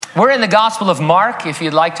We're in the Gospel of Mark, if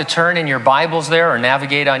you'd like to turn in your Bibles there or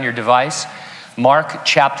navigate on your device. Mark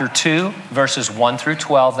chapter 2, verses 1 through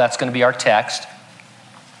 12, that's going to be our text.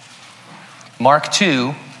 Mark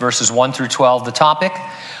 2, verses 1 through 12, the topic,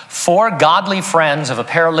 4 godly friends of a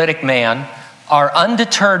paralytic man are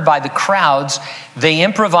undeterred by the crowds. They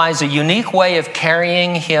improvise a unique way of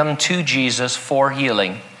carrying him to Jesus for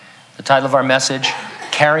healing. The title of our message,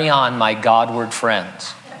 Carry On, My Godward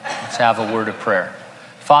Friends. Let's have a word of prayer.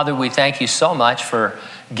 Father, we thank you so much for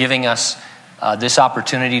giving us this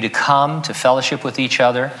opportunity to come, to fellowship with each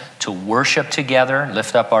other, to worship together,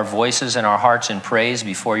 lift up our voices and our hearts in praise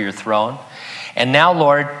before your throne. And now,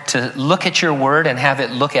 Lord, to look at your word and have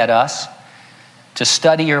it look at us, to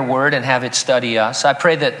study your word and have it study us. I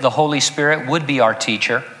pray that the Holy Spirit would be our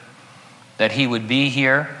teacher, that he would be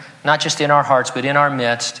here, not just in our hearts, but in our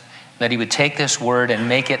midst, that he would take this word and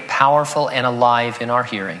make it powerful and alive in our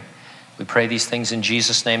hearing. We pray these things in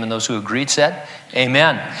Jesus' name, and those who agreed said,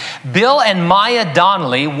 amen. Bill and Maya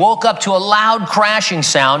Donnelly woke up to a loud crashing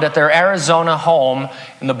sound at their Arizona home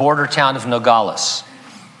in the border town of Nogales.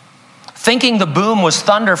 Thinking the boom was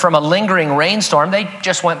thunder from a lingering rainstorm, they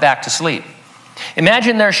just went back to sleep.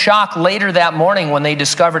 Imagine their shock later that morning when they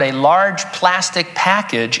discovered a large plastic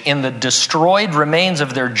package in the destroyed remains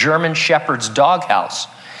of their German Shepherd's doghouse.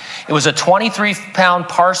 It was a 23-pound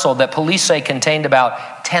parcel that police say contained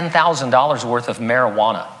about $10,000 worth of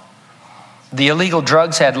marijuana. The illegal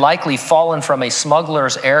drugs had likely fallen from a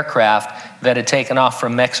smuggler's aircraft that had taken off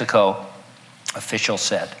from Mexico, officials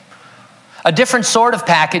said. A different sort of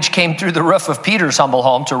package came through the roof of Peter's humble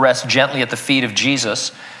home to rest gently at the feet of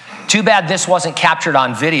Jesus. Too bad this wasn't captured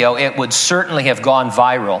on video. It would certainly have gone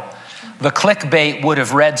viral. The clickbait would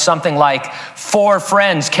have read something like, 4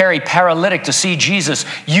 friends carry paralytic to see Jesus.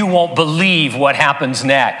 You won't believe what happens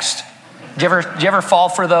next. Do you ever fall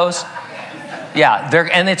for those? Yeah,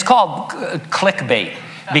 and it's called clickbait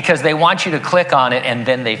because they want you to click on it and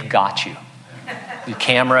then they've got you. The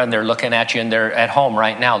camera, and they're looking at you, and they're at home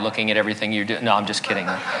right now looking at everything you're doing. No, I'm just kidding.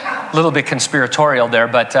 A little bit conspiratorial there,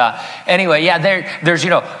 but anyway, yeah, there's,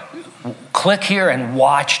 click here and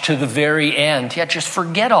watch to the very end. Yeah, just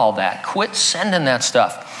forget all that. Quit sending that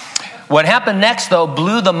stuff. What happened next, though,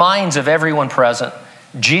 blew the minds of everyone present.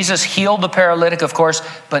 Jesus healed the paralytic, of course,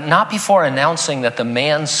 but not before announcing that the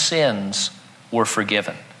man's sins were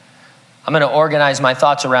forgiven. I'm going to organize my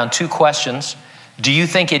thoughts around 2 questions. Do you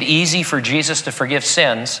think it easy for Jesus to forgive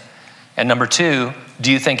sins? And number 2,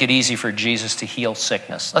 do you think it easy for Jesus to heal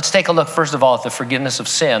sickness? Let's take a look, first of all, at the forgiveness of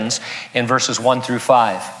sins in verses 1 through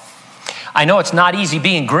 5. I know it's not easy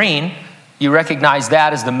being green. You recognize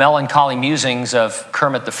that as the melancholy musings of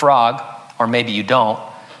Kermit the Frog, or maybe you don't.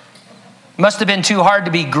 It must have been too hard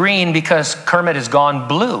to be green because Kermit has gone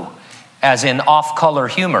blue, as in off-color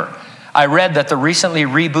humor. I read that the recently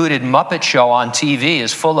rebooted Muppet Show on TV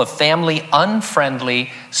is full of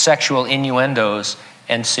family-unfriendly sexual innuendos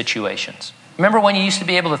and situations. Remember when you used to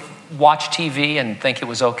be able to watch TV and think it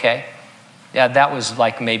was okay? Yeah, that was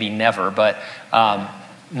like maybe never, but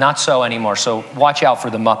not so anymore. So watch out for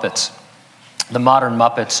the Muppets. The modern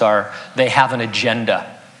Muppets they have an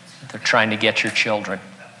agenda. They're trying to get your children.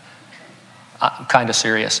 I'm kind of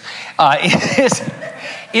serious.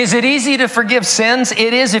 Is it easy to forgive sins?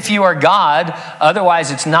 It is if you are God.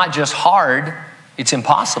 Otherwise, it's not just hard, it's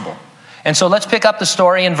impossible. And so let's pick up the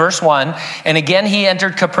story in verse 1. And again, he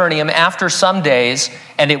entered Capernaum after some days,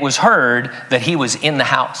 and it was heard that he was in the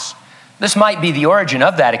house. This might be the origin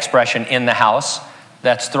of that expression, in the house,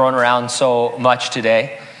 that's thrown around so much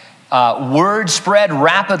today. Word spread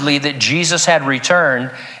rapidly that Jesus had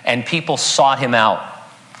returned, and people sought him out.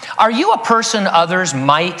 Are you a person others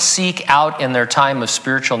might seek out in their time of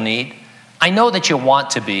spiritual need? I know that you want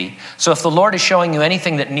to be. So if the Lord is showing you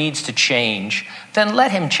anything that needs to change, then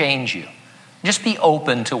let him change you. Just be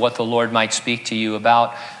open to what the Lord might speak to you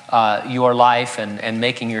about your life and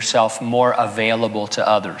making yourself more available to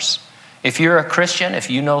others. If you're a Christian, if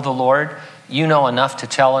you know the Lord, you know enough to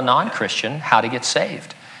tell a non-Christian how to get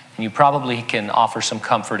saved. And you probably can offer some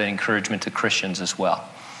comfort and encouragement to Christians as well.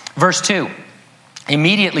 Verse 2.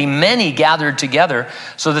 Immediately many gathered together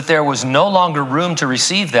so that there was no longer room to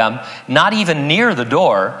receive them, not even near the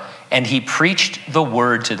door, and he preached the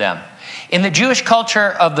word to them. In the Jewish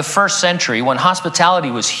culture of the first century, when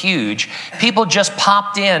hospitality was huge, people just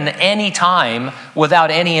popped in any time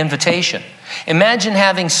without any invitation. Imagine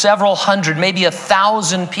having several hundred, maybe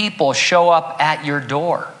 1,000 people show up at your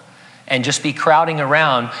door and just be crowding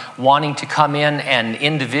around wanting to come in and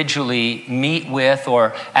individually meet with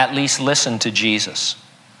or at least listen to Jesus.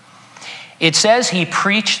 It says he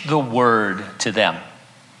preached the word to them.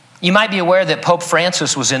 You might be aware that Pope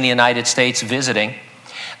Francis was in the United States visiting.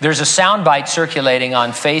 There's a soundbite circulating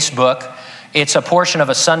on Facebook. It's a portion of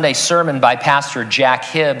a Sunday sermon by Pastor Jack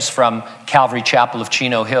Hibbs from Calvary Chapel of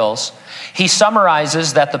Chino Hills. He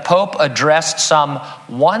summarizes that the Pope addressed some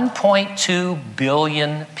 1.2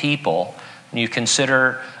 billion people. And you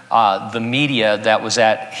consider the media that was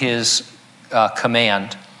at his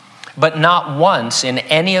command. But not once in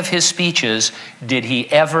any of his speeches did he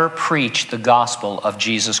ever preach the gospel of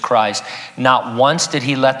Jesus Christ. Not once did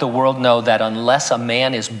he let the world know that unless a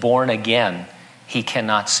man is born again, he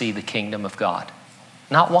cannot see the kingdom of God.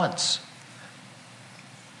 Not once.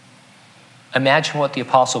 Imagine what the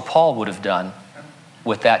Apostle Paul would have done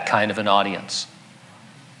with that kind of an audience.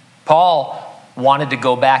 Paul wanted to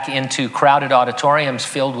go back into crowded auditoriums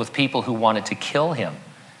filled with people who wanted to kill him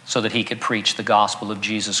so that he could preach the gospel of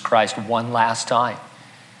Jesus Christ one last time.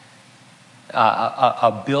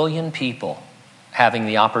 A billion people having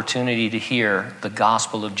the opportunity to hear the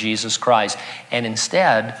gospel of Jesus Christ, and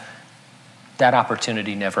instead, that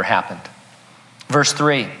opportunity never happened. Verse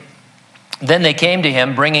 3, then they came to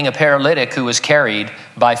him, bringing a paralytic who was carried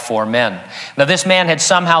by 4 men. Now this man had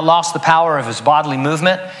somehow lost the power of his bodily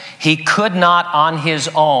movement. He could not on his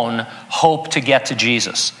own hope to get to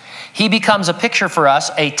Jesus. He becomes a picture for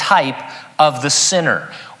us, a type of the sinner.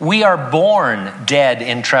 We are born dead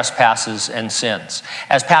in trespasses and sins.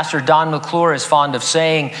 As Pastor Don McClure is fond of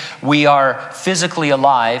saying, we are physically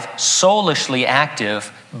alive, soulishly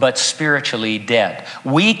active, but spiritually dead.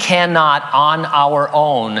 We cannot on our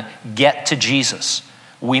own get to Jesus.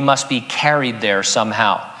 We must be carried there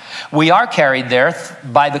somehow. We are carried there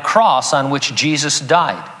by the cross on which Jesus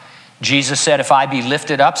died. Jesus said, if I be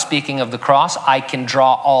lifted up, speaking of the cross, I can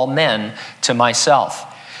draw all men to myself.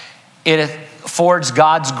 It affords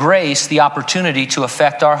God's grace the opportunity to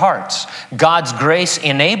affect our hearts. God's grace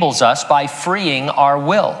enables us by freeing our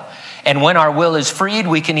will. And when our will is freed,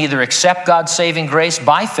 we can either accept God's saving grace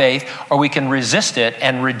by faith, or we can resist it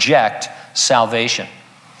and reject salvation.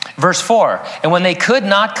 Verse 4, and when they could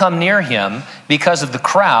not come near him because of the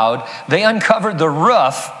crowd, they uncovered the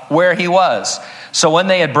roof where he was. So when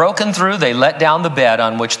they had broken through, they let down the bed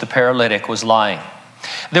on which the paralytic was lying.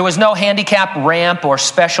 There was no handicap ramp or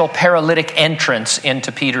special paralytic entrance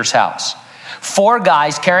into Peter's house. 4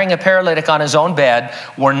 guys carrying a paralytic on his own bed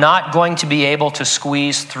were not going to be able to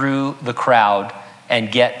squeeze through the crowd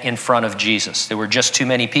and get in front of Jesus. There were just too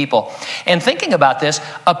many people. And thinking about this,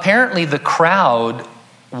 apparently the crowd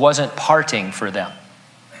wasn't parting for them.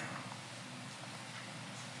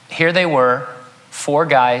 Here they were, 4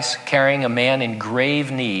 guys carrying a man in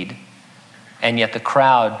grave need, and yet the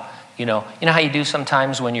crowd, you know how you do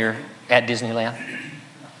sometimes when you're at Disneyland?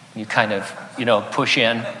 You kind of, push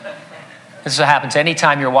in. This is what happens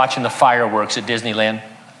anytime you're watching the fireworks at Disneyland.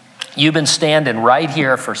 You've been standing right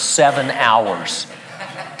here for 7 hours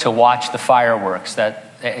to watch the fireworks,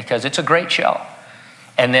 because it's a great show.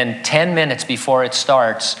 And then 10 minutes before it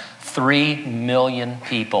starts, 3 million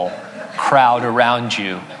people crowd around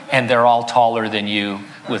you, and they're all taller than you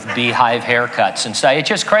with beehive haircuts and stuff. It's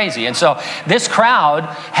just crazy. And so this crowd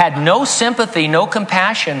had no sympathy, no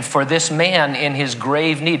compassion for this man in his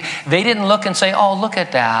grave need. They didn't look and say, oh, look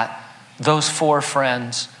at that. Those 4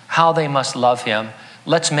 friends, how they must love him.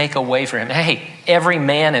 Let's make a way for him. Hey, every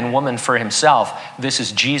man and woman for himself. This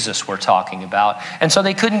is Jesus we're talking about. And so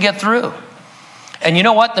they couldn't get through. And you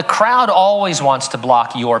know what? The crowd always wants to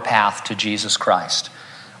block your path to Jesus Christ.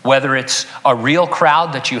 Whether it's a real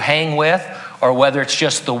crowd that you hang with, or whether it's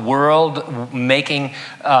just the world making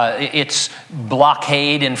its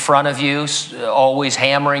blockade in front of you, always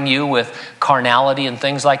hammering you with carnality and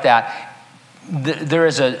things like that. There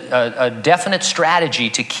is a definite strategy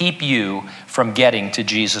to keep you from getting to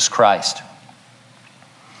Jesus Christ,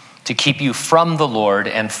 to keep you from the Lord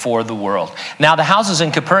and for the world. Now, the houses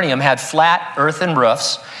in Capernaum had flat earthen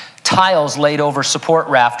roofs, tiles laid over support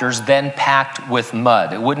rafters, then packed with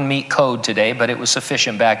mud. It wouldn't meet code today, but it was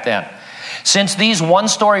sufficient back then. Since these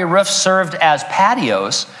one-story roofs served as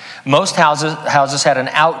patios, most houses had an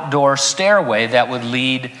outdoor stairway that would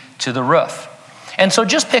lead to the roof. And so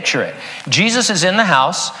just picture it. Jesus is in the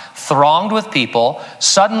house, thronged with people.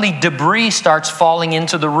 Suddenly debris starts falling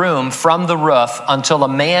into the room from the roof until a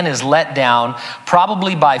man is let down,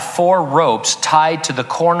 probably by 4 ropes tied to the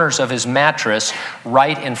corners of his mattress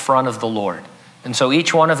right in front of the Lord. And so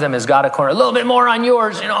each one of them has got a corner, a little bit more on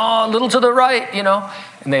yours, a little to the right,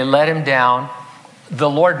 and they let him down. The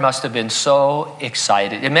Lord must have been so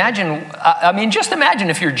excited. Just imagine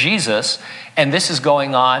if you're Jesus and this is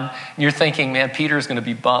going on, and you're thinking, man, Peter's going to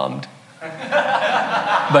be bummed.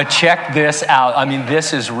 But check this out.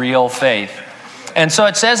 This is real faith. And so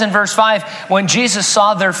it says in verse 5, when Jesus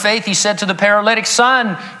saw their faith, he said to the paralytic,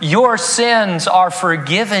 "Son, your sins are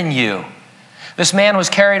forgiven you." This man was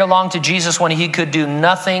carried along to Jesus when he could do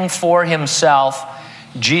nothing for himself.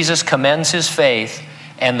 Jesus commends his faith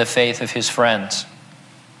and the faith of his friends.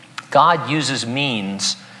 God uses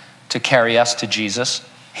means to carry us to Jesus.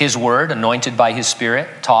 His word, anointed by his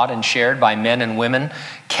Spirit, taught and shared by men and women,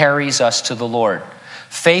 carries us to the Lord.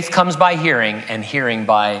 Faith comes by hearing, and hearing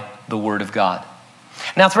by the word of God.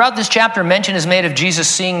 Now, throughout this chapter, mention is made of Jesus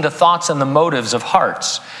seeing the thoughts and the motives of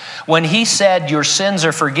hearts. When he said, "Your sins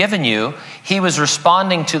are forgiven you," he was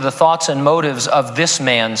responding to the thoughts and motives of this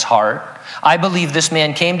man's heart. I believe this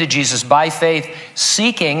man came to Jesus by faith,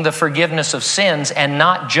 seeking the forgiveness of sins and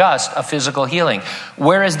not just a physical healing.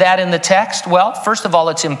 Where is that in the text? Well, first of all,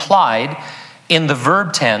 it's implied in the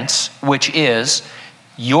verb tense, which is,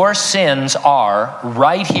 your sins are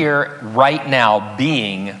right here, right now,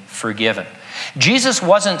 being forgiven. Jesus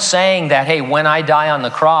wasn't saying that, hey, when I die on the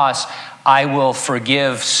cross, I will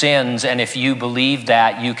forgive sins, and if you believe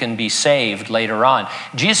that, you can be saved later on.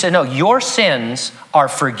 Jesus said, no, your sins are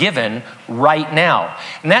forgiven right now.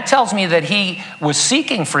 And that tells me that he was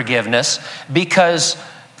seeking forgiveness because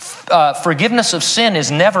forgiveness of sin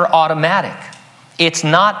is never automatic. It's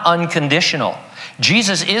not unconditional.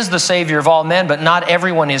 Jesus is the Savior of all men, but not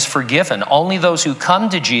everyone is forgiven. Only those who come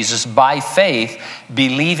to Jesus by faith,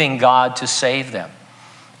 believing God to save them.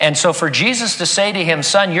 And so for Jesus to say to him,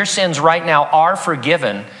 "Son, your sins right now are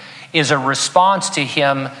forgiven," is a response to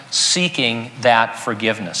him seeking that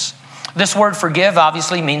forgiveness. This word forgive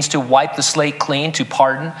obviously means to wipe the slate clean, to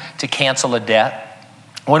pardon, to cancel a debt.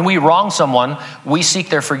 When we wrong someone, we seek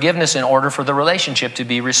their forgiveness in order for the relationship to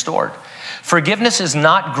be restored. Forgiveness is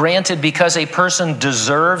not granted because a person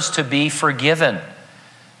deserves to be forgiven.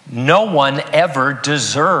 No one ever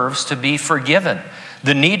deserves to be forgiven.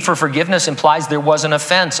 The need for forgiveness implies there was an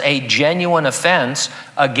offense, a genuine offense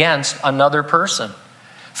against another person.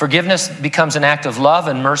 Forgiveness becomes an act of love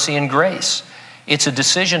and mercy and grace. It's a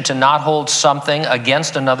decision to not hold something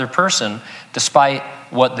against another person despite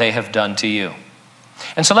what they have done to you.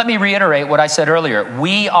 And so let me reiterate what I said earlier.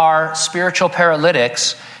 We are spiritual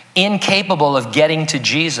paralytics, incapable of getting to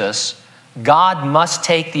Jesus. God must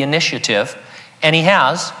take the initiative, and he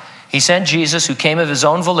has. He sent Jesus, who came of his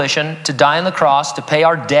own volition, to die on the cross, to pay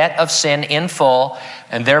our debt of sin in full,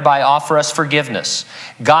 and thereby offer us forgiveness.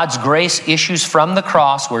 God's grace issues from the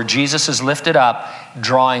cross where Jesus is lifted up,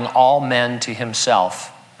 drawing all men to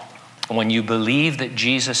himself. When you believe that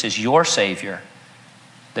Jesus is your Savior,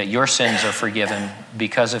 that your sins are forgiven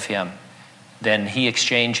because of him, then he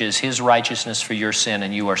exchanges his righteousness for your sin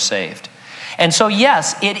and you are saved. And so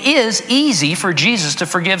yes, it is easy for Jesus to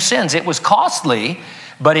forgive sins. It was costly,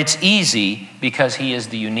 but it's easy because he is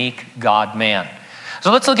the unique God-man.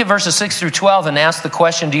 So let's look at verses 6 through 12 and ask the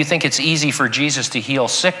question, do you think it's easy for Jesus to heal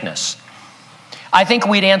sickness? I think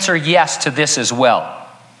we'd answer yes to this as well.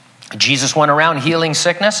 Jesus went around healing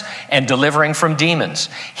sickness and delivering from demons.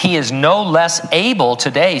 He is no less able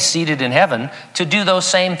today, seated in heaven, to do those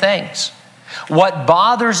same things. What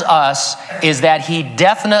bothers us is that he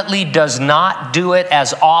definitely does not do it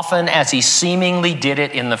as often as he seemingly did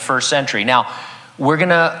it in the first century. Now, we're going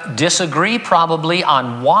to disagree probably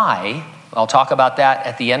on why. I'll talk about that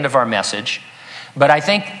at the end of our message. But I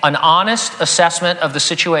think an honest assessment of the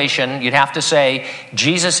situation, you'd have to say,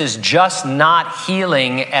 Jesus is just not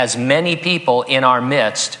healing as many people in our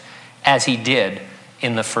midst as he did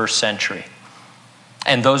in the first century.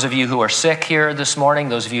 And those of you who are sick here this morning,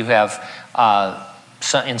 those of you who have,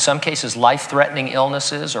 in some cases, life-threatening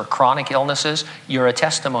illnesses or chronic illnesses, you're a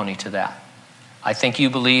testimony to that. I think you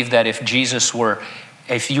believe that if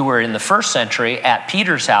you were in the first century at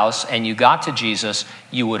Peter's house and you got to Jesus,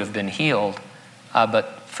 you would have been healed.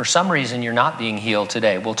 But for some reason, you're not being healed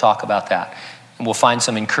today. We'll talk about that. And we'll find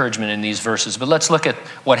some encouragement in these verses. But let's look at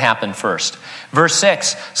what happened first. Verse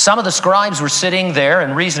 6, some of the scribes were sitting there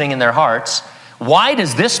and reasoning in their hearts, "Why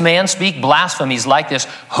does this man speak blasphemies like this?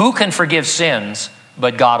 Who can forgive sins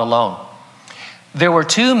but God alone?" There were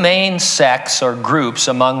two main sects or groups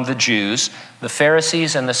among the Jews, the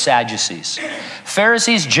Pharisees and the Sadducees.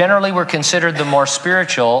 Pharisees generally were considered the more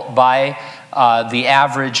spiritual by the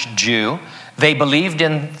average Jew. They believed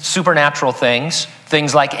in supernatural things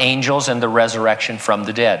like angels and the resurrection from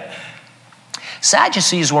the dead.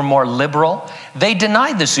 Sadducees were more liberal. They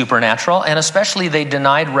denied the supernatural, and especially they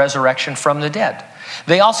denied resurrection from the dead.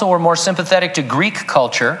 They also were more sympathetic to Greek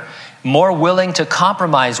culture, more willing to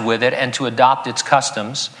compromise with it and to adopt its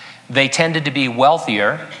customs. They tended to be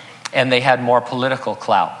wealthier, and they had more political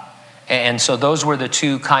clout. And so those were the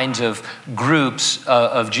two kinds of groups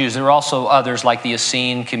of Jews. There were also others like the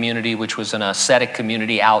Essene community, which was an ascetic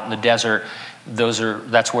community out in the desert.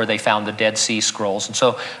 That's where they found the Dead Sea Scrolls. And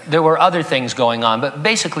so there were other things going on. But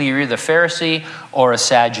basically, you're either a Pharisee or a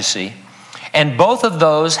Sadducee. And both of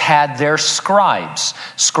those had their scribes.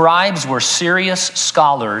 Scribes were serious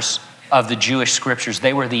scholars of the Jewish scriptures.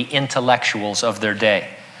 They were the intellectuals of their day.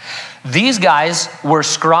 These guys were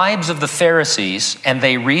scribes of the Pharisees, and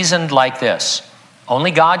they reasoned like this. Only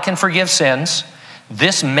God can forgive sins.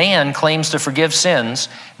 This man claims to forgive sins.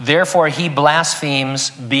 Therefore, he blasphemes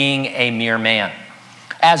being a mere man.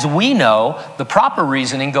 As we know, the proper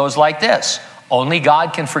reasoning goes like this. Only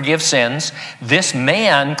God can forgive sins. This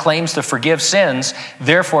man claims to forgive sins.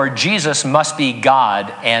 Therefore, Jesus must be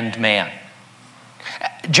God and man.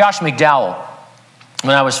 Josh McDowell,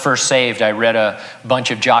 when I was first saved, I read a bunch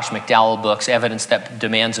of Josh McDowell books, Evidence That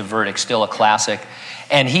Demands a Verdict, still a classic.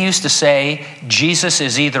 And he used to say, Jesus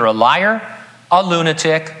is either a liar, a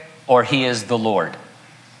lunatic, or he is the Lord.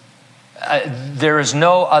 There is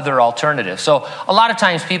no other alternative. So a lot of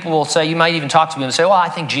times people will say, you might even talk to me and say, well, I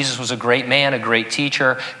think Jesus was a great man, a great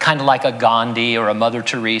teacher, kind of like a Gandhi or a Mother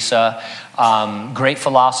Teresa, great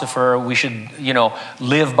philosopher. We should,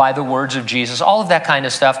 live by the words of Jesus, all of that kind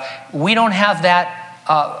of stuff. We don't have that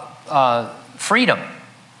freedom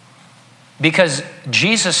because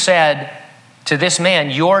Jesus said to this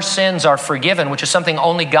man, your sins are forgiven, which is something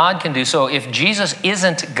only God can do. So if Jesus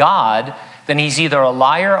isn't God, then he's either a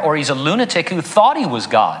liar or he's a lunatic who thought he was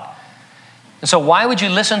God. And so why would you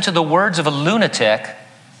listen to the words of a lunatic?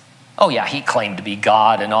 Oh yeah, he claimed to be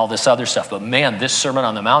God and all this other stuff, but man, this Sermon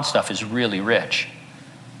on the Mount stuff is really rich.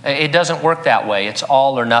 It doesn't work that way. It's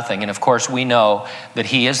all or nothing. And of course, we know that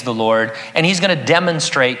he is the Lord, and he's going to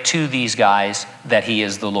demonstrate to these guys that he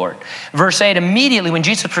is the Lord. Verse 8, immediately when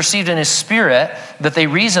Jesus perceived in his spirit that they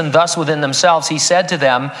reasoned thus within themselves, he said to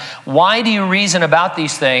them, why do you reason about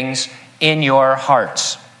these things in your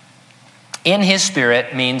hearts? In his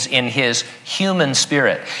spirit means in his human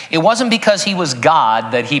spirit. It wasn't because he was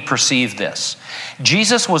God that he perceived this.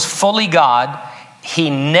 Jesus was fully God.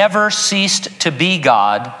 He never ceased to be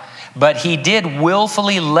God, but he did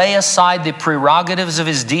willfully lay aside the prerogatives of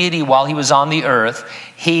his deity while he was on the earth.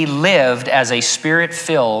 He lived as a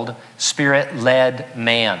spirit-filled, spirit-led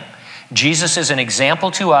man. Jesus is an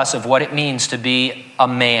example to us of what it means to be a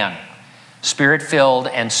man. Spirit-filled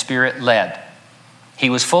and spirit-led. He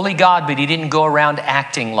was fully God, but he didn't go around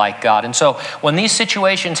acting like God. And so when these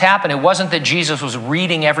situations happen, it wasn't that Jesus was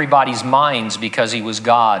reading everybody's minds because he was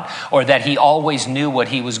God, or that he always knew what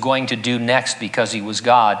he was going to do next because he was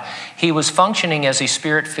God. He was functioning as a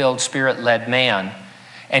spirit-filled, spirit-led man.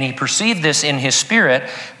 And he perceived this in his spirit.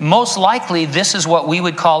 Most likely, this is what we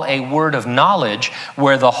would call a word of knowledge,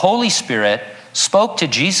 where the Holy Spirit spoke to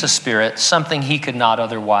Jesus' spirit something he could not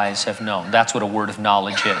otherwise have known. That's what a word of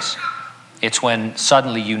knowledge is. It's when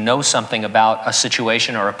suddenly you know something about a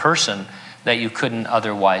situation or a person that you couldn't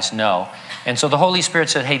otherwise know. And so the Holy Spirit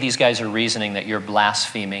said, hey, these guys are reasoning that you're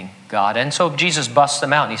blaspheming God. And so Jesus busts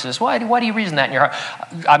them out and he says, why do you reason that in your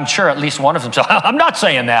heart? I'm sure at least one of them said, I'm not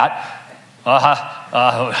saying that.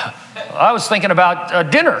 I was thinking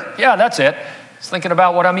about dinner. Yeah, that's it. I was thinking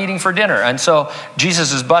about what I'm eating for dinner. And so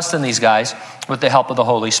Jesus is busting these guys with the help of the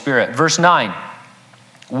Holy Spirit. Verse 9,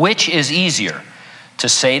 which is easier, to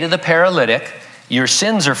say to the paralytic, your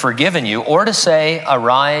sins are forgiven you, or to say,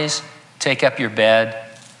 arise, take up your bed,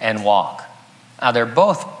 and walk? Now, they're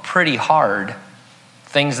both pretty hard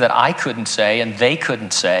things that I couldn't say and they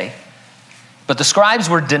couldn't say. But the scribes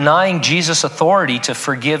were denying Jesus' authority to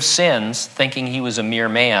forgive sins, thinking he was a mere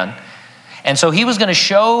man. And so he was going to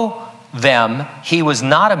show them he was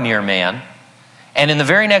not a mere man. And in the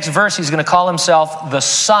very next verse, he's going to call himself the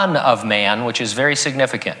Son of Man, which is very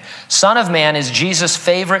significant. Son of Man is Jesus'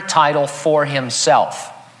 favorite title for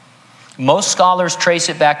himself. Most scholars trace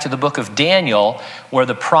it back to the book of Daniel, where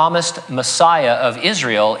the promised Messiah of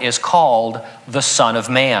Israel is called the Son of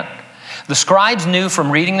Man. The scribes knew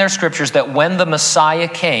from reading their scriptures that when the Messiah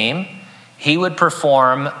came, he would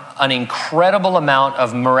perform an incredible amount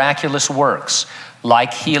of miraculous works,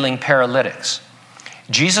 like healing paralytics.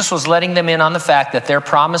 Jesus was letting them in on the fact that their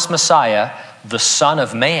promised Messiah, the Son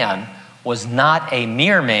of Man, was not a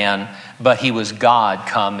mere man, but he was God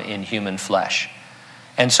come in human flesh.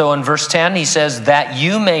 And so in verse 10, he says, that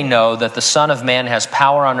you may know that the Son of Man has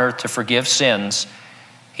power on earth to forgive sins.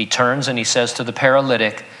 He turns and he says to the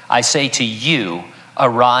paralytic, I say to you,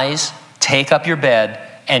 arise, take up your bed,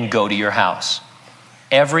 and go to your house.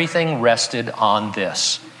 Everything rested on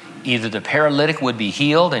this. Either the paralytic would be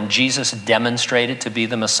healed and Jesus demonstrated to be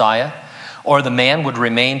the Messiah, or the man would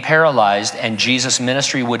remain paralyzed and Jesus'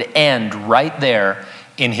 ministry would end right there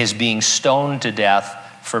in his being stoned to death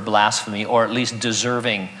for blasphemy, or at least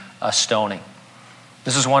deserving a stoning.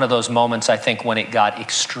 This is one of those moments, I think, when it got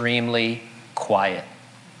extremely quiet.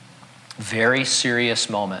 Very serious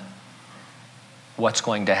moment. What's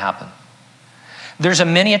going to happen? There's a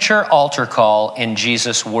miniature altar call in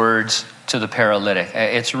Jesus' words to the paralytic.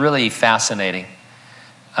 It's really fascinating.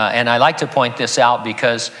 And I like to point this out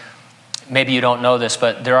because maybe you don't know this,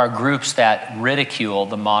 but there are groups that ridicule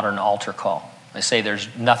the modern altar call. They say there's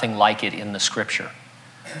nothing like it in the Scripture.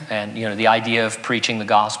 And, the idea of preaching the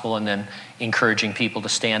gospel and then encouraging people to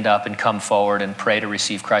stand up and come forward and pray to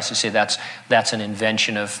receive Christ. They say that's an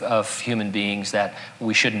invention of human beings, that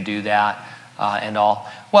we shouldn't do that and all.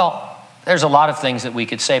 Well, there's a lot of things that we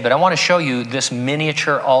could say, but I want to show you this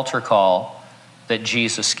miniature altar call that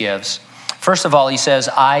Jesus gives. First of all, he says,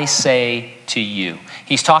 I say to you.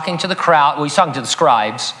 He's talking to the crowd. Well, he's talking to the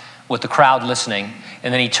scribes with the crowd listening.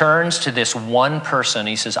 And then he turns to this one person.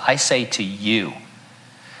 He says, I say to you.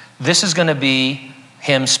 This is going to be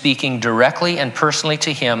him speaking directly and personally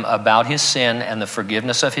to him about his sin and the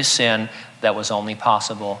forgiveness of his sin that was only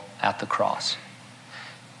possible at the cross.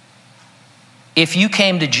 If you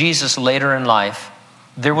came to Jesus later in life,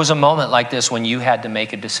 there was a moment like this when you had to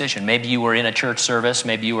make a decision. Maybe you were in a church service,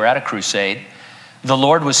 maybe you were at a crusade. The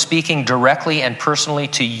Lord was speaking directly and personally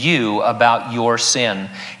to you about your sin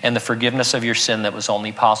and the forgiveness of your sin that was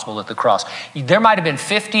only possible at the cross. There might have been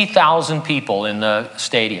 50,000 people in the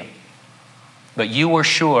stadium, but you were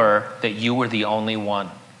sure that you were the only one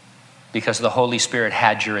because the Holy Spirit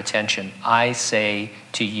had your attention. I say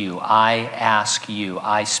to you, I ask you,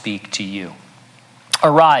 I speak to you.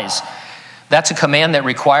 Arise. That's a command that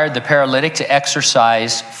required the paralytic to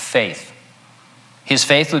exercise faith. His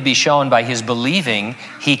faith would be shown by his believing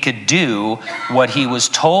he could do what he was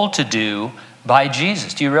told to do by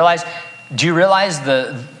Jesus. Do you realize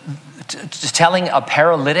telling a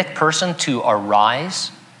paralytic person to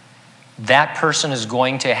arise, that person is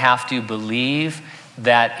going to have to believe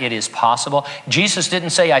that it is possible. Jesus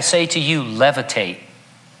didn't say, I say to you, levitate.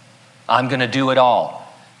 I'm going to do it all.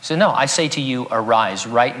 He said, no, I say to you, arise.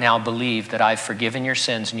 Right now, believe that I've forgiven your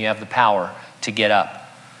sins and you have the power to get up.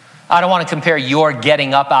 I don't want to compare your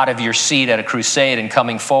getting up out of your seat at a crusade and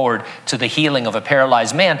coming forward to the healing of a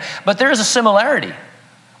paralyzed man, but there is a similarity.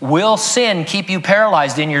 Will sin keep you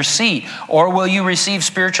paralyzed in your seat, or will you receive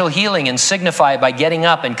spiritual healing and signify it by getting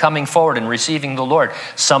up and coming forward and receiving the Lord?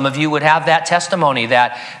 Some of you would have that testimony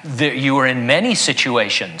that you were in many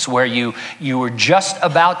situations where you were just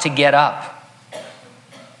about to get up.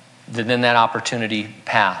 Then that opportunity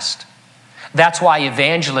passed. That's why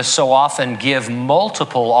evangelists so often give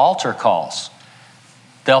multiple altar calls.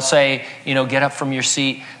 They'll say, get up from your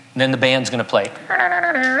seat, and then the band's going to play.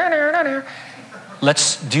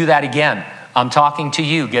 Let's do that again. I'm talking to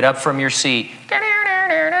you. Get up from your seat.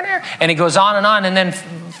 And it goes on, and then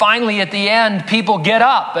finally at the end, people get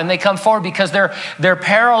up and they come forward because they're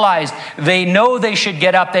paralyzed. They know they should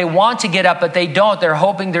get up. They want to get up, but they don't. They're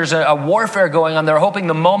hoping there's a warfare going on. They're hoping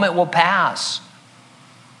the moment will pass.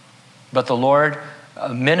 But the Lord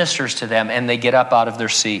ministers to them and they get up out of their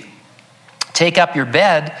seat. Take up your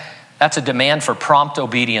bed. That's a demand for prompt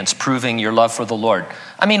obedience, proving your love for the Lord.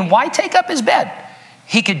 I mean, why take up his bed?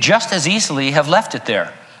 He could just as easily have left it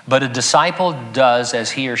there. But a disciple does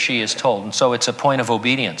as he or she is told. And so it's a point of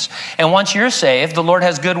obedience. And once you're saved, the Lord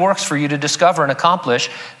has good works for you to discover and accomplish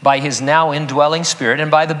by his now indwelling Spirit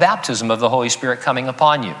and by the baptism of the Holy Spirit coming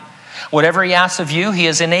upon you. Whatever he asks of you, he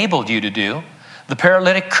has enabled you to do. The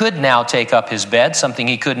paralytic could now take up his bed, something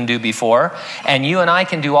he couldn't do before. And you and I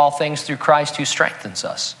can do all things through Christ who strengthens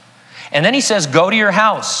us. And then he says, go to your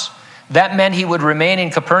house. That meant he would remain in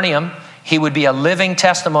Capernaum. He would be a living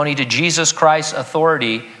testimony to Jesus Christ's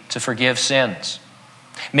authority to forgive sins.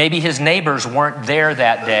 Maybe his neighbors weren't there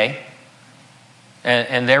that day,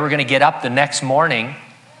 and they were going to get up the next morning,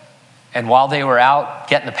 and while they were out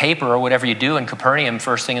getting the paper or whatever you do in Capernaum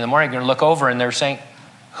first thing in the morning, you're going to look over and they're saying,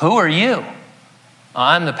 who are you?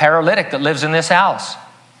 I'm the paralytic that lives in this house.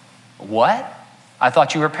 What? I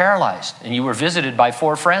thought you were paralyzed, and you were visited by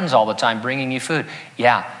 4 friends all the time bringing you food.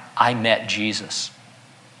 Yeah, I met Jesus.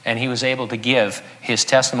 And he was able to give his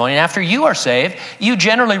testimony. And after you are saved, you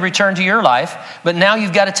generally return to your life, but now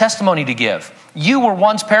you've got a testimony to give. You were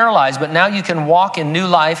once paralyzed, but now you can walk in new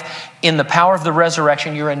life in the power of the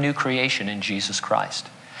resurrection. You're a new creation in Jesus Christ.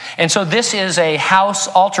 And so this is a house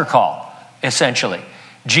altar call, essentially.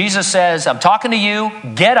 Jesus says, I'm talking to you,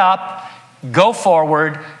 get up, go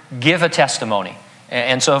forward, give a testimony.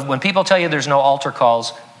 And so when people tell you there's no altar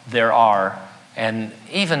calls, there are. And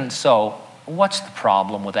even so, what's the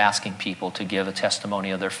problem with asking people to give a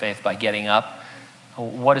testimony of their faith by getting up?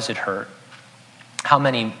 What does it hurt? How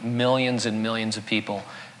many millions and millions of people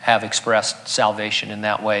have expressed salvation in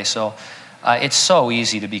that way? So it's so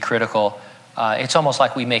easy to be critical. It's almost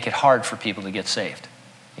like we make it hard for people to get saved,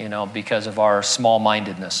 because of our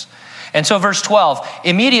small-mindedness. And so verse 12,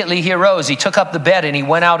 immediately he arose, he took up the bed, and he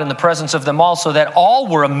went out in the presence of them all, so that all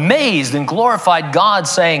were amazed and glorified God,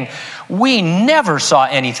 saying, we never saw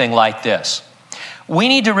anything like this. We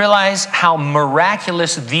need to realize how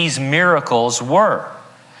miraculous these miracles were.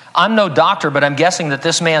 I'm no doctor, but I'm guessing that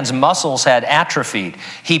this man's muscles had atrophied.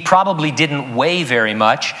 He probably didn't weigh very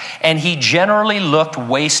much, and he generally looked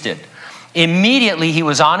wasted. Immediately, he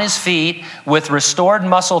was on his feet with restored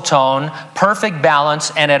muscle tone, perfect balance,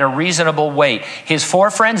 and at a reasonable weight. His four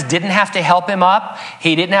friends didn't have to help him up.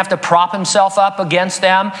 He didn't have to prop himself up against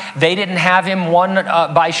them. They didn't have him one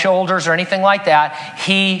by shoulders or anything like that.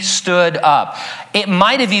 He stood up. It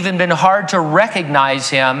might have even been hard to recognize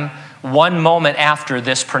him one moment after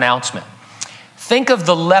this pronouncement. Think of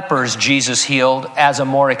the lepers Jesus healed as a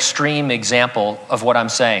more extreme example of what I'm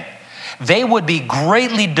saying. They would be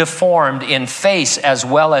greatly deformed in face as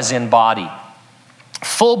well as in body.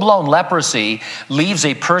 Full-blown leprosy leaves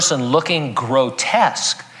a person looking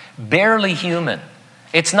grotesque, barely human.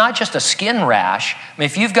 It's not just a skin rash.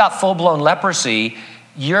 If you've got full-blown leprosy,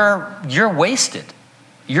 you're wasted.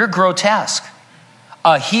 You're grotesque.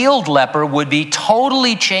 A healed leper would be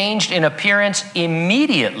totally changed in appearance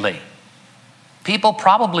immediately. People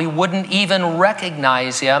probably wouldn't even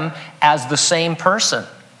recognize him as the same person.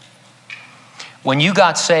 When you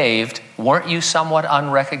got saved, weren't you somewhat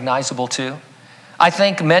unrecognizable too? I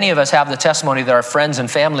think many of us have the testimony that our friends and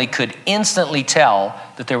family could instantly tell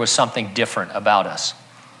that there was something different about us.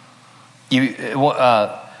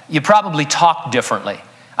 You probably talked differently.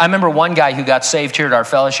 I remember one guy who got saved here at our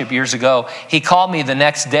fellowship years ago. He called me the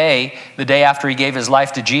next day, the day after he gave his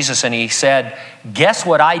life to Jesus, and he said, guess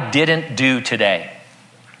what I didn't do today?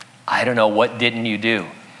 I don't know, what didn't you do?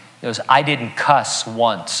 It was, I didn't cuss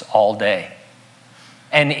once all day.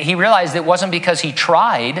 And he realized it wasn't because he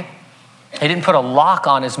tried. He didn't put a lock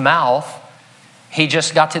on his mouth. He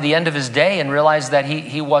just got to the end of his day and realized that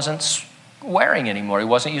he wasn't swearing anymore. He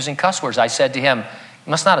wasn't using cuss words. I said to him, you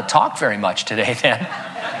must not have talked very much today then.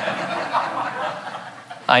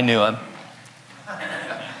 I knew him.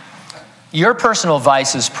 Your personal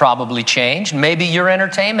vices probably changed. Maybe your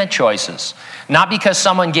entertainment choices. Not because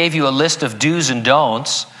someone gave you a list of do's and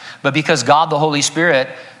don'ts, but because God, the Holy Spirit,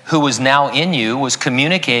 who was now in you, was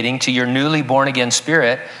communicating to your newly born again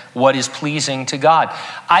spirit what is pleasing to God.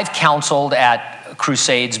 I've counseled at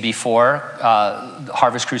crusades before,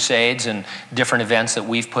 Harvest Crusades and different events that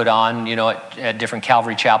we've put on, at different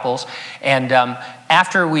Calvary chapels. And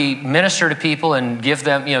after we minister to people and give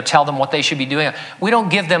them, tell them what they should be doing, we don't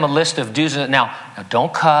give them a list of do's. Now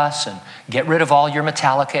don't cuss and get rid of all your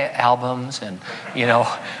Metallica albums and,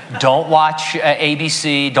 don't watch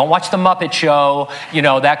ABC, don't watch The Muppet Show,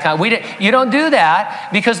 that kind of, you don't do that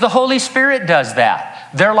because the Holy Spirit does that.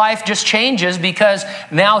 Their life just changes because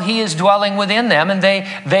now he is dwelling within them, and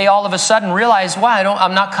they all of a sudden realize, wow,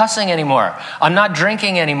 I'm not cussing anymore. I'm not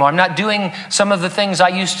drinking anymore. I'm not doing some of the things I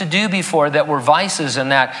used to do before that were vices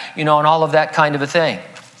and that, and all of that kind of a thing.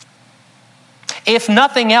 If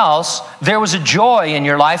nothing else, there was a joy in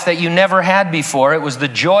your life that you never had before. It was the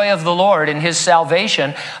joy of the Lord and his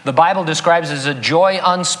salvation. The Bible describes as a joy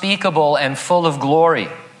unspeakable and full of glory.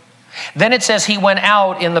 Then it says he went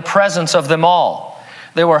out in the presence of them all.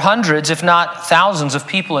 There were hundreds, if not thousands, of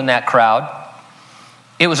people in that crowd.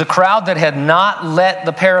 It was a crowd that had not let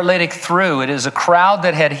the paralytic through. It is a crowd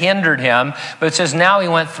that had hindered him, but it says now he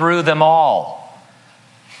went through them all.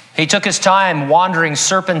 He took his time wandering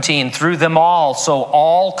serpentine through them all so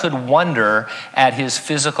all could wonder at his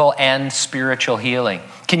physical and spiritual healing.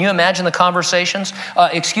 Can you imagine the conversations?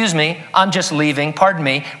 Excuse me, I'm just leaving. Pardon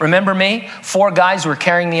me. Remember me? 4 guys were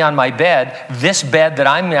carrying me on my bed, this bed that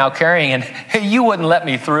I'm now carrying, and you wouldn't let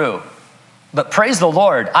me through. But praise the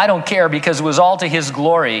Lord, I don't care because it was all to his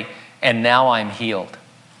glory, and now I'm healed.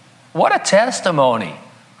 What a testimony.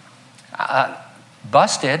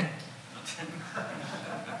 Busted.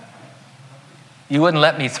 You wouldn't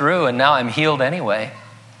let me through, and now I'm healed anyway.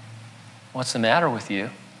 What's the matter with you?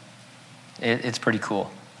 It's pretty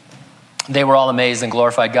cool. They were all amazed and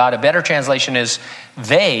glorified God. A better translation is,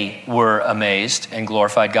 they were amazed and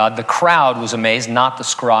glorified God. The crowd was amazed, not the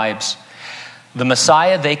scribes. The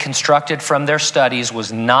Messiah they constructed from their studies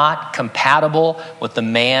was not compatible with the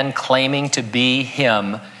man claiming to be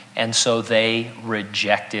him, and so they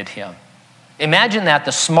rejected him. Imagine that,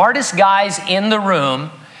 the smartest guys in the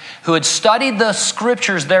room who had studied the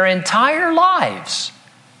scriptures their entire lives,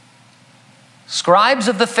 scribes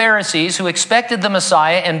of the Pharisees who expected the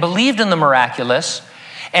Messiah and believed in the miraculous,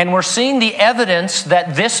 and were seeing the evidence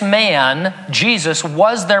that this man, Jesus,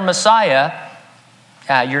 was their Messiah.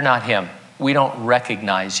 You're not him. We don't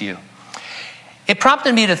recognize you. It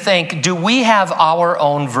prompted me to think, do we have our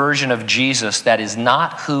own version of Jesus that is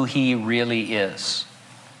not who he really is?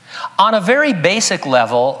 On a very basic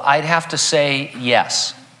level, I'd have to say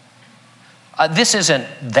yes. This isn't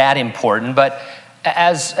that important, but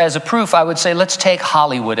as a proof, I would say let's take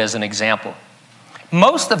Hollywood as an example.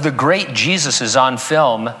 Most of the great Jesuses on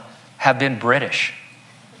film have been British.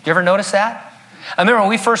 You ever notice that? I remember when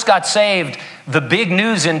we first got saved, the big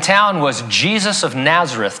news in town was Jesus of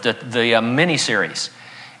Nazareth, the miniseries.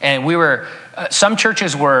 And some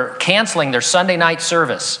churches were canceling their Sunday night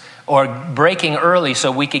service or breaking early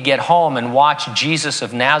so we could get home and watch Jesus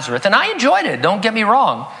of Nazareth. And I enjoyed it, don't get me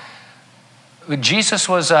wrong. But Jesus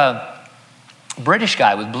was a British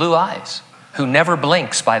guy with blue eyes who never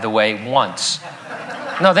blinks, by the way, once.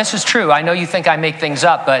 No, this is true. I know you think I make things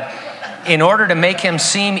up, but in order to make him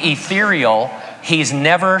seem ethereal, he's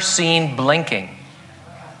never seen blinking.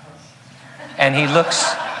 And he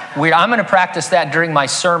looks weird. I'm going to practice that during my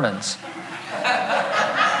sermons.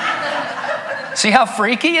 See how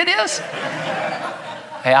freaky it is?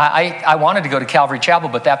 Hey, I wanted to go to Calvary Chapel,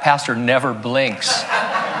 but that pastor never blinks.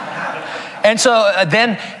 And so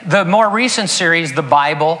then the more recent series, the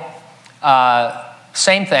Bible,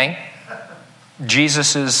 same thing.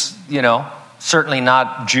 Jesus is, certainly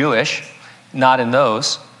not Jewish, not in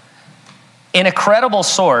those. In a credible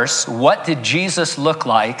source, what did Jesus look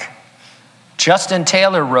like? Justin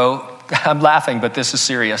Taylor wrote, I'm laughing, but this is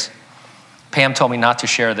serious. Pam told me not to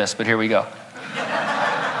share this, but here we go.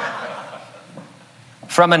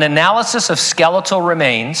 From an analysis of skeletal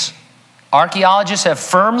remains, archaeologists have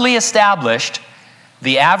firmly established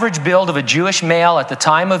the average build of a Jewish male at the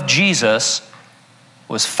time of Jesus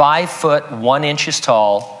was 5 foot 1 inches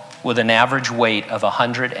tall with an average weight of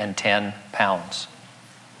 110 pounds.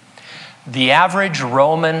 The average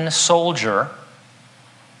Roman soldier,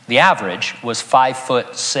 the average was 5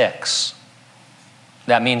 foot 6.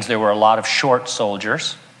 That means there were a lot of short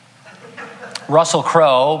soldiers. Russell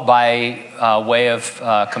Crowe, by way of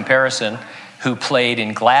comparison, who played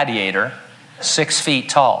in Gladiator, 6 feet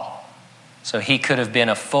tall. So he could have been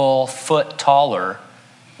a full foot taller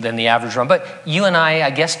than the average Roman. But you and I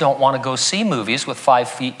guess, don't want to go see movies with 5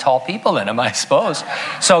 feet tall people in them, I suppose.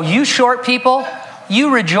 So you short people,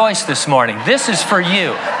 you rejoice this morning. This is for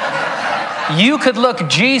you. You could look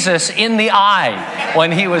Jesus in the eye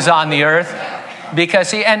when he was on the earth. This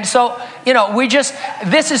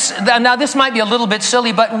might be a little bit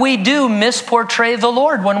silly, but we do misportray the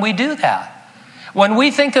Lord when we do that. When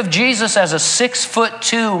we think of Jesus as a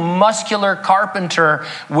 6'2" muscular carpenter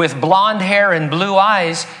with blonde hair and blue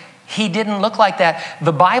eyes, he didn't look like that.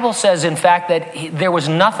 The Bible says, in fact, that there was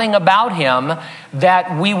nothing about him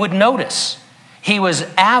that we would notice. He was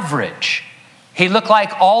average. He looked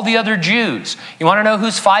like all the other Jews. You want to know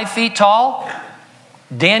who's 5 feet tall?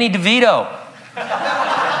 Danny DeVito.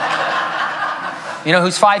 You know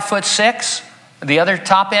who's 5'6"? The other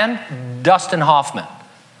top end? Dustin Hoffman.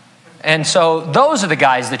 And so those are the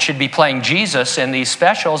guys that should be playing Jesus in these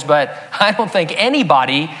specials, but I don't think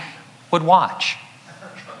anybody would watch.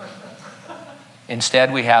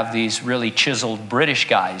 Instead, we have these really chiseled British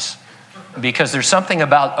guys, because there's something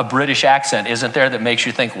about a British accent, isn't there, that makes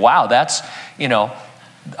you think, wow, that's,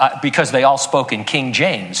 because they all spoke in King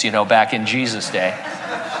James, back in Jesus' day.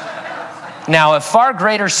 Now, of far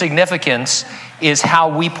greater significance is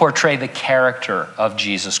how we portray the character of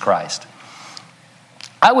Jesus Christ.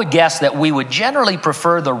 I would guess that we would generally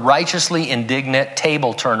prefer the righteously indignant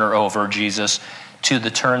table turner over Jesus to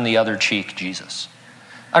the turn the other cheek Jesus.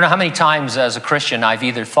 I don't know how many times as a Christian I've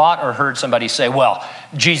either thought or heard somebody say, well,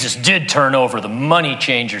 Jesus did turn over the money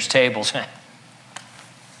changers' tables.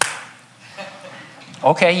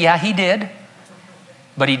 Okay, yeah, he did.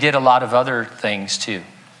 But he did a lot of other things too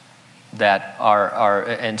that are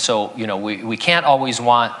and so, we can't always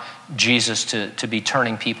want Jesus to be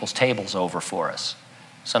turning people's tables over for us.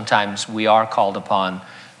 Sometimes we are called upon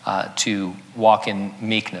to walk in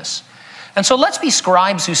meekness. And so let's be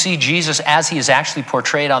scribes who see Jesus as he is actually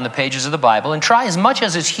portrayed on the pages of the Bible and try as much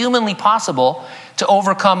as is humanly possible to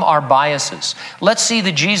overcome our biases. Let's see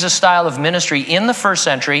the Jesus style of ministry in the first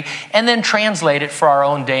century and then translate it for our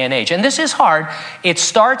own day and age. And this is hard. It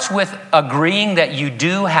starts with agreeing that you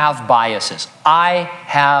do have biases. I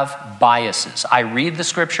have biases. I read the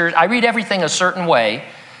scriptures. I read everything a certain way.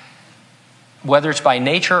 whether it's by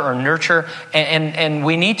nature or nurture, and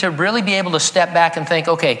we need to really be able to step back and think,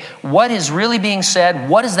 okay, what is really being said?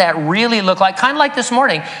 What does that really look like? Kind of like this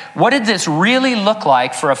morning, what did this really look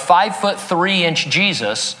like for a 5'3"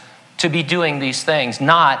 Jesus to be doing these things,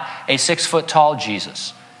 not a 6 foot tall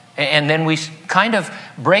Jesus? And then we kind of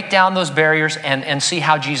break down those barriers and see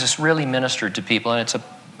how Jesus really ministered to people, and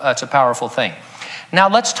it's a powerful thing. Now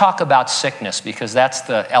let's talk about sickness, because that's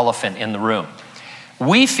the elephant in the room.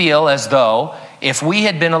 We feel as though if we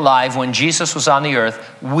had been alive when Jesus was on the earth,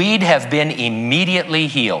 we'd have been immediately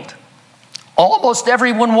healed. Almost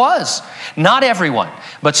everyone was. Not everyone,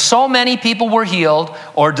 but so many people were healed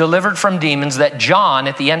or delivered from demons that John,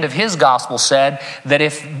 at the end of his gospel, said that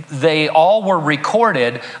if they all were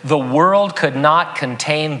recorded, the world could not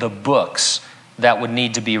contain the books that would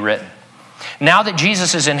need to be written. Now that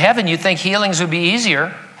Jesus is in heaven, you'd think healings would be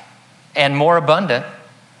easier and more abundant.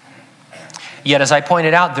 Yet, as I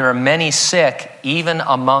pointed out, there are many sick even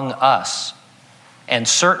among us, and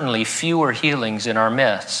certainly fewer healings in our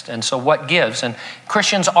midst. And so what gives? And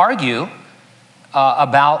Christians argue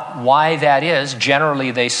about why that is.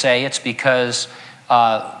 Generally, they say it's because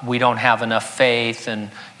we don't have enough faith,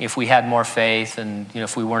 and if we had more faith, and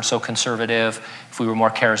if we weren't so conservative, if we were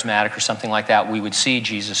more charismatic or something like that, we would see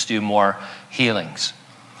Jesus do more healings.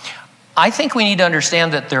 I think we need to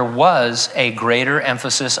understand that there was a greater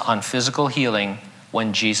emphasis on physical healing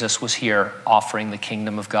when Jesus was here offering the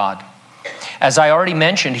kingdom of God. As I already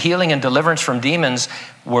mentioned, healing and deliverance from demons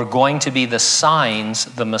were going to be the signs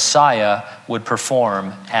the Messiah would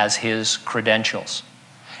perform as his credentials.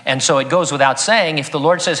 And so it goes without saying, if the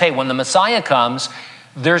Lord says, hey, when the Messiah comes,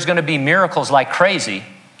 there's going to be miracles like crazy,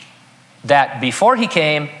 that before he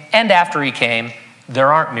came and after he came,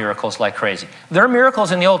 there aren't miracles like crazy. There are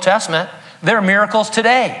miracles in the Old Testament. There are miracles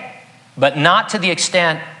today, but not to the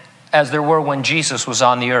extent as there were when Jesus was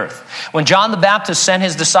on the earth. When John the Baptist sent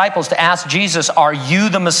his disciples to ask Jesus, are you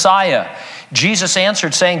the Messiah? Jesus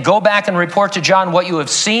answered, saying, go back and report to John what you have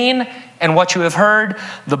seen and what you have heard.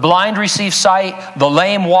 The blind receive sight, the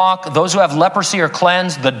lame walk, those who have leprosy are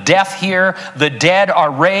cleansed, the deaf hear, the dead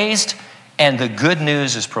are raised, and the good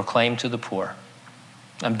news is proclaimed to the poor.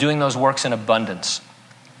 I'm doing those works in abundance.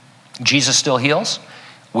 Jesus still heals.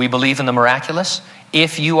 We believe in the miraculous.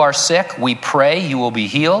 If you are sick, we pray you will be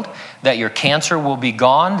healed, that your cancer will be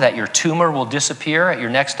gone, that your tumor will disappear at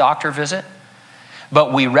your next doctor visit.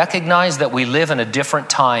 But we recognize that we live in a different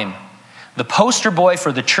time. The poster boy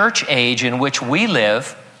for the church age in which we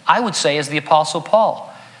live, I would say, is the Apostle Paul.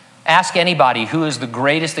 Ask anybody who is the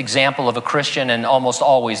greatest example of a Christian, and almost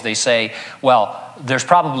always they say, well, there's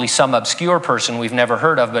probably some obscure person we've never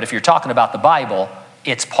heard of, but if you're talking about the Bible,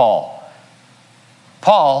 it's Paul.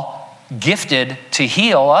 Paul, gifted to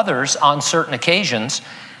heal others on certain occasions,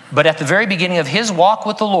 but at the very beginning of his walk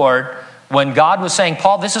with the Lord, when God was saying,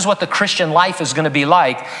 Paul, this is what the Christian life is going to be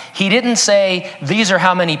like, he didn't say, these are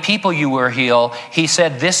how many people you will heal. He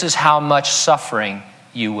said, this is how much suffering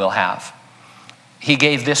you will have. He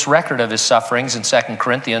gave this record of his sufferings in 2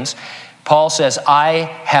 Corinthians. Paul says, I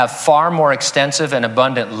have far more extensive and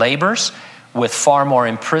abundant labors, with far more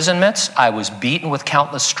imprisonments. I was beaten with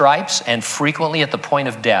countless stripes, and frequently at the point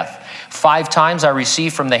of death. 5 times I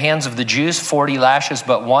received from the hands of the Jews 40 lashes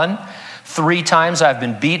but one. 3 times I've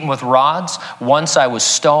been beaten with rods. Once I was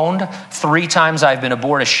stoned. 3 times I've been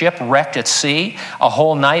aboard a ship, wrecked at sea. A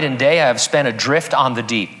whole night and day I have spent adrift on the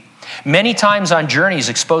deep. Many times on journeys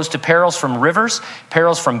exposed to perils from rivers,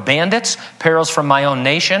 perils from bandits, perils from my own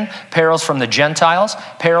nation, perils from the Gentiles,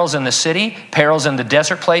 perils in the city, perils in the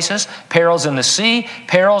desert places, perils in the sea,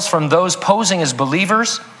 perils from those posing as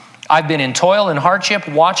believers. I've been in toil and hardship,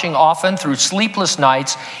 watching often through sleepless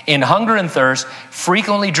nights, in hunger and thirst,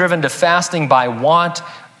 frequently driven to fasting by want,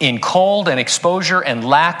 in cold and exposure and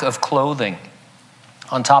lack of clothing.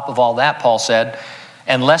 On top of all that, Paul said,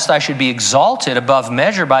 and lest I should be exalted above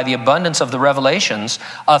measure by the abundance of the revelations,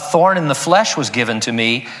 a thorn in the flesh was given to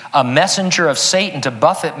me, a messenger of Satan to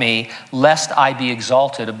buffet me, lest I be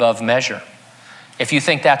exalted above measure. If you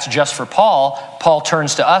think that's just for Paul, Paul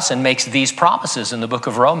turns to us and makes these promises in the book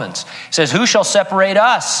of Romans. He says, who shall separate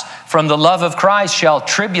us from the love of Christ? Shall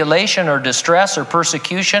tribulation or distress or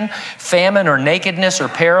persecution, famine or nakedness or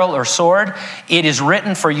peril or sword? It is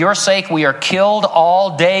written, for your sake we are killed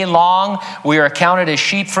all day long. We are accounted as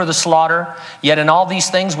sheep for the slaughter. Yet in all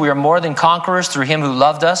these things we are more than conquerors through him who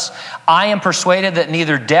loved us. I am persuaded that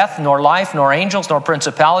neither death nor life, nor angels, nor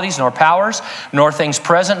principalities, nor powers, nor things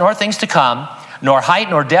present, nor things to come, nor height,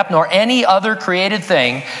 nor depth, nor any other created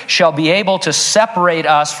thing shall be able to separate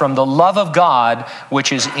us from the love of God,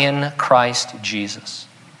 which is in Christ Jesus.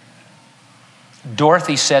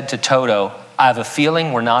 Dorothy said to Toto, I have a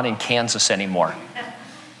feeling we're not in Kansas anymore.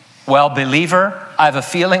 Well, believer, I have a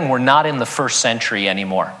feeling we're not in the first century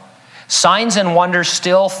anymore. Signs and wonders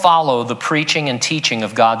still follow the preaching and teaching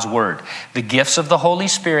of God's word. The gifts of the Holy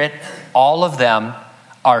Spirit, all of them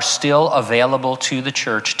are still available to the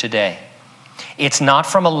church today. It's not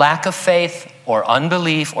from a lack of faith or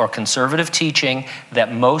unbelief or conservative teaching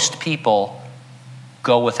that most people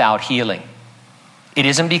go without healing. It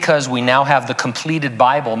isn't because we now have the completed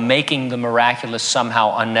Bible making the miraculous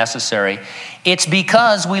somehow unnecessary. It's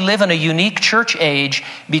because we live in a unique church age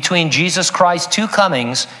between Jesus Christ's two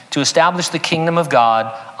comings to establish the kingdom of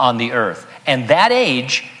God on the earth. And that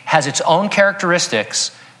age has its own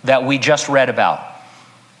characteristics that we just read about.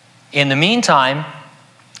 In the meantime,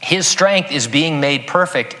 his strength is being made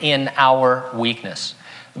perfect in our weakness.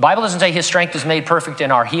 The Bible doesn't say his strength is made perfect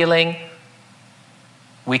in our healing.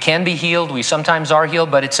 We can be healed. We sometimes are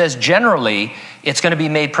healed, but it says generally it's going to be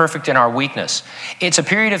made perfect in our weakness. It's a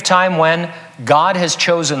period of time when God has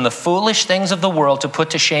chosen the foolish things of the world to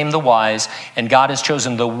put to shame the wise, and God has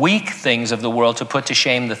chosen the weak things of the world to put to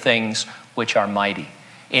shame the things which are mighty.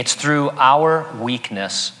 It's through our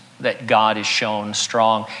weakness that God is shown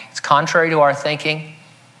strong. It's contrary to our thinking.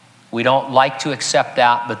 We don't like to accept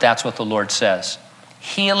that, but that's what the Lord says.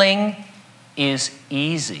 Healing is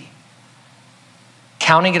easy.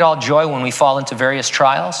 Counting it all joy when we fall into various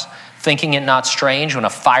trials, thinking it not strange when a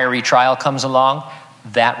fiery trial comes along,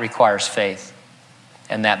 that requires faith,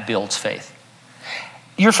 and that builds faith.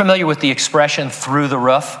 You're familiar with the expression through the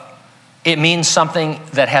roof. It means something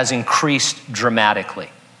that has increased dramatically.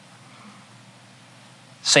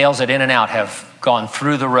 Sales at In-N-Out have gone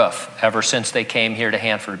through the roof ever since they came here to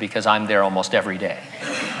Hanford, because I'm there almost every day.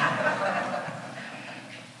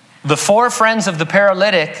 The four friends of the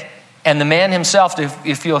paralytic and the man himself,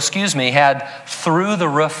 if you'll excuse me, had through the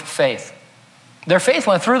roof faith. Their faith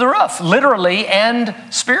went through the roof, literally and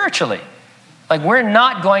spiritually. Like, we're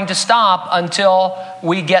not going to stop until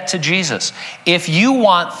we get to Jesus. If you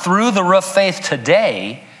want through the roof faith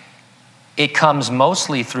today, it comes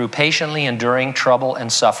mostly through patiently enduring trouble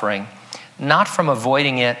and suffering, not from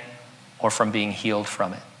avoiding it or from being healed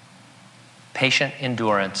from it. Patient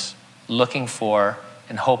endurance, looking for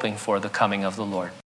and hoping for the coming of the Lord.